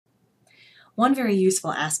One very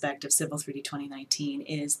useful aspect of Civil 3D 2019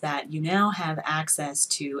 is that you now have access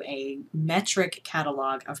to a metric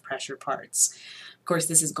catalog of pressure parts. Of course,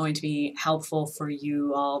 this is going to be helpful for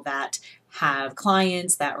you all that have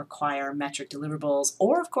clients that require metric deliverables,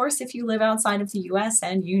 or of course, if you live outside of the US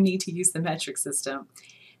and you need to use the metric system.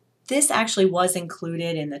 This actually was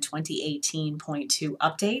included in the 2018.2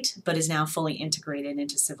 update, but is now fully integrated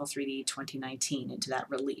into Civil 3D 2019, into that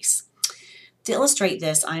release. To illustrate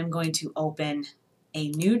this, I'm going to open a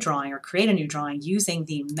new drawing or create a new drawing using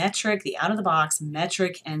the metric, the out-of-the-box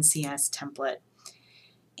metric NCS template.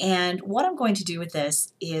 And what I'm going to do with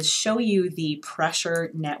this is show you the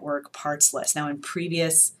pressure network parts list. Now in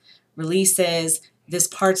previous releases, this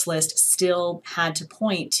parts list still had to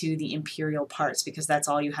point to the imperial parts because that's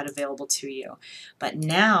all you had available to you. But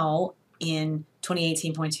now in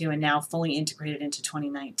 2018.2 and now fully integrated into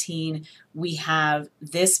 2019, we have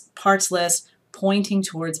this parts list pointing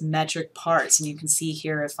towards metric parts. And you can see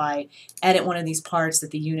here if I edit one of these parts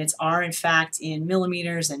that the units are in fact in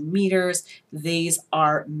millimeters and meters. These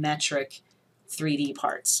are metric 3D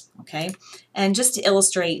parts, okay? And just to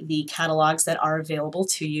illustrate the catalogs that are available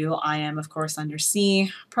to you, I am of course under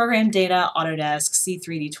C, Program Data, Autodesk,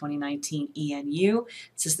 C3D 2019 ENU.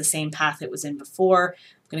 This is the same path it was in before.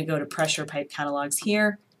 I'm going to go to Pressure Pipe Catalogs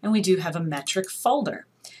here, and we do have a metric folder.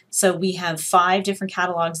 So we have 5 different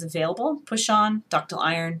catalogs available: push-on, ductile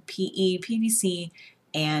iron, PE, PVC,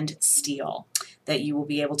 and steel, that you will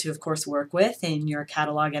be able to, of course, work with in your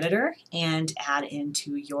catalog editor and add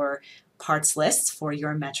into your parts lists for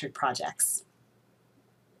your metric projects.